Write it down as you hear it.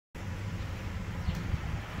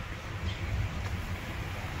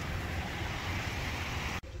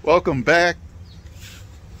Welcome back.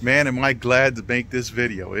 Man, am I glad to make this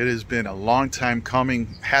video. It has been a long time coming.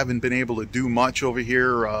 Haven't been able to do much over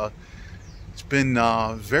here. It's been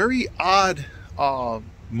a very odd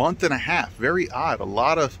month and a half. Very odd. A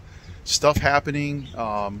lot of stuff happening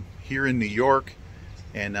here in New York,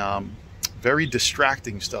 and very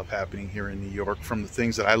distracting stuff happening here in New York from the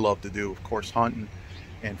things that I love to do, of course, hunting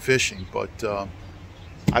and fishing. But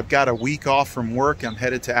I've got a week off from work. I'm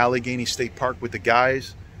headed to Allegany State Park with the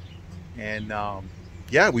guys, and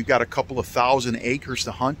yeah, we've got a couple of 1,000 acres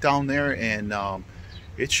to hunt down there, and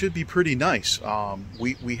it should be pretty nice.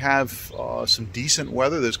 We have some decent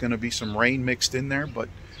weather. There's going to be some rain mixed in there, but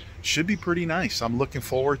it should be pretty nice. I'm looking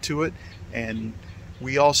forward to it. And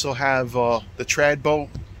we also have the trad boat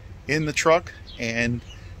in the truck, and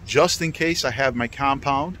just in case, I have my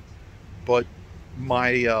compound. But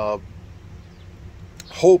my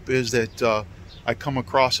hope is that I come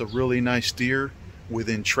across a really nice deer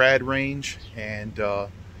within trad range, and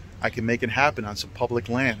I can make it happen on some public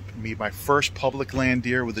land. It'll be my first public land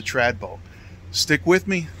deer with a trad bow. Stick with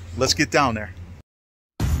me. Let's get down there.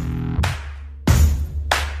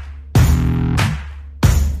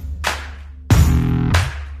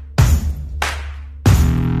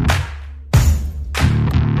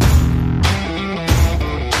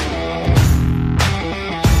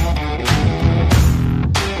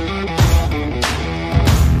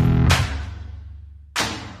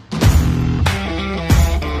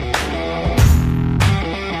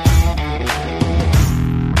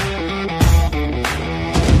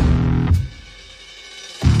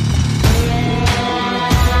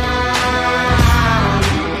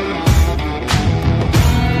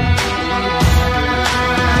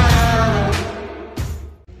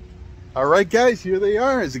 All right, guys, here they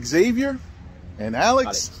are. It's Xavier and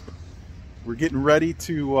Alex. We're getting ready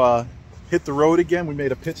to hit the road again. We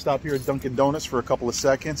made a pit stop here at Dunkin' Donuts for a couple of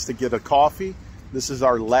seconds to get a coffee. This is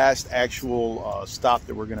our last actual stop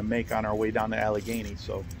that we're going to make on our way down to Allegany.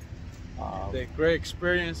 So the great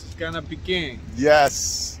experience is going to begin.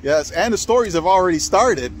 Yes, yes. And the stories have already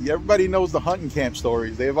started. Everybody knows the hunting camp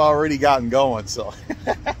stories. They've already gotten going. So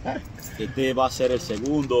este va a ser el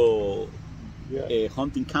segundo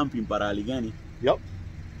hunting camping para Allegany. Yep.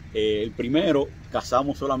 El primero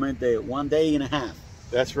cazamos solamente 1 day and a half.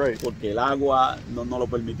 That's right. Porque el agua no lo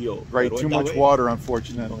permitió. Right, too much water,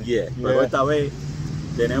 unfortunately. Yeah, pero esta vez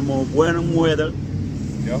tenemos buen weather.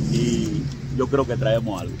 Yep. Y yo creo que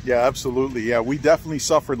traemos algo. Yeah, absolutely. Yeah, we definitely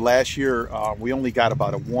suffered last year. We only got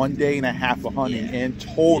about a 1 day and a half of hunting in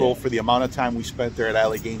total for the amount of time we spent there at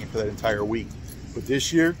Allegany for that entire week. But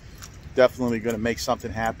this year, definitely going to make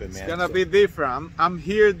something happen, man. It's going to be different. I'm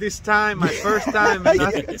here this time, my first time. And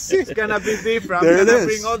it's going to be different. There I'm going it to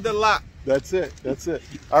is. bring all the luck. That's it. That's it.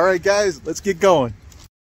 All right, guys, let's get going.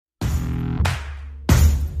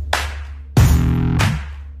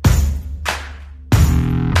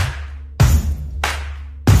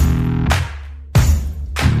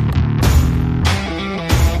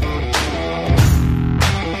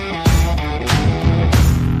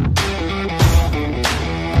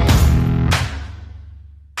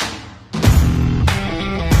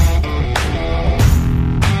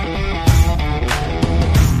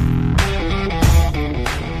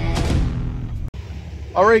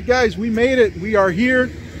 All right, guys, we made it. We are here.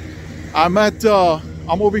 I'm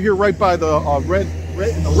over here right by the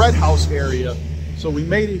Red House area. So we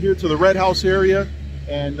made it here to the Red House area,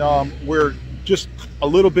 and we're just a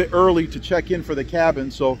little bit early to check in for the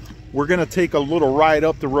cabin. So we're gonna take a little ride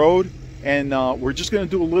up the road, and we're just gonna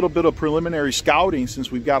do a little bit of preliminary scouting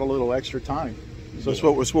since we've got a little extra time. So that's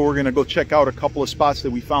what we're gonna go check out a couple of spots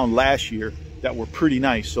that we found last year that were pretty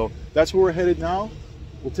nice. So that's where we're headed now.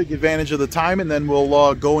 We'll take advantage of the time, and then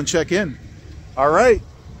we'll go and check in. All right.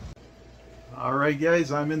 All right,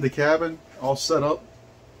 guys, I'm in the cabin, all set up,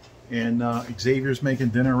 and Xavier's making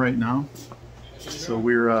dinner right now. So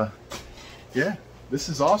we're, yeah, this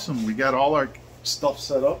is awesome. We got all our stuff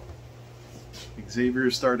set up.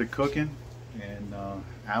 Xavier started cooking, and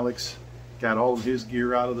Alex got all of his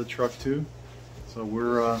gear out of the truck too. So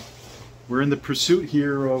we're in the pursuit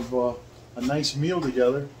here of a nice meal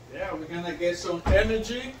together. Yeah, we're going to get some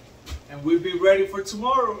energy, and we'll be ready for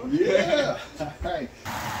tomorrow. Yeah. All right.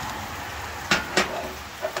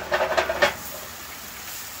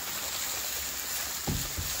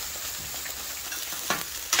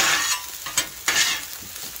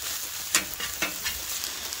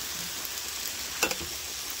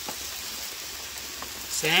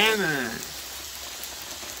 Salmon.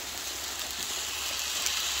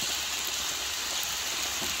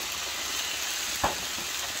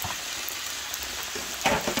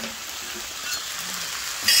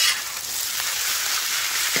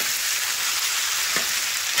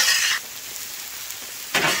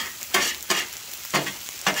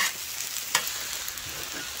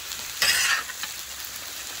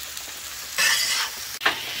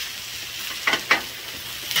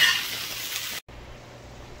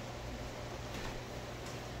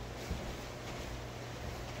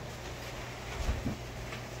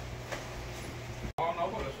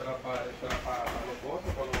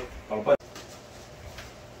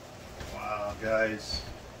 guys.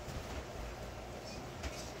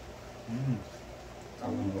 Está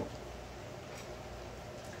bueno.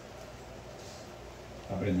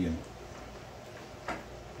 Está aprendiendo.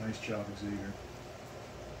 Nice job, Xavier.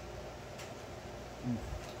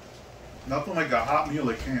 Nothing like a hot meal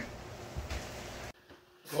at camp.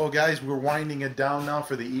 Well, guys, we're winding it down now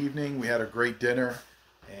for the evening. We had a great dinner,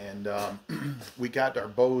 and we got our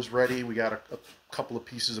bows ready. We got a couple of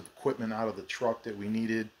pieces of equipment out of the truck that we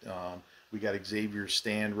needed. We got Xavier's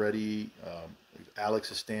stand ready,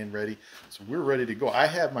 Alex's stand ready, so we're ready to go. I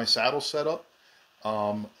have my saddle set up,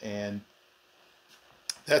 and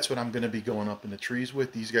that's what I'm going to be going up in the trees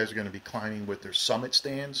with. These guys are going to be climbing with their summit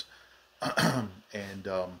stands, and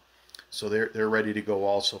so they're ready to go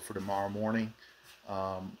also for tomorrow morning.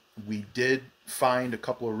 We did find a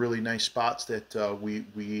couple of really nice spots that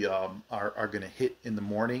we are going to hit in the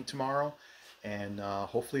morning tomorrow, and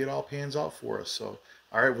hopefully it all pans out for us. So,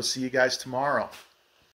 all right, we'll see you guys tomorrow.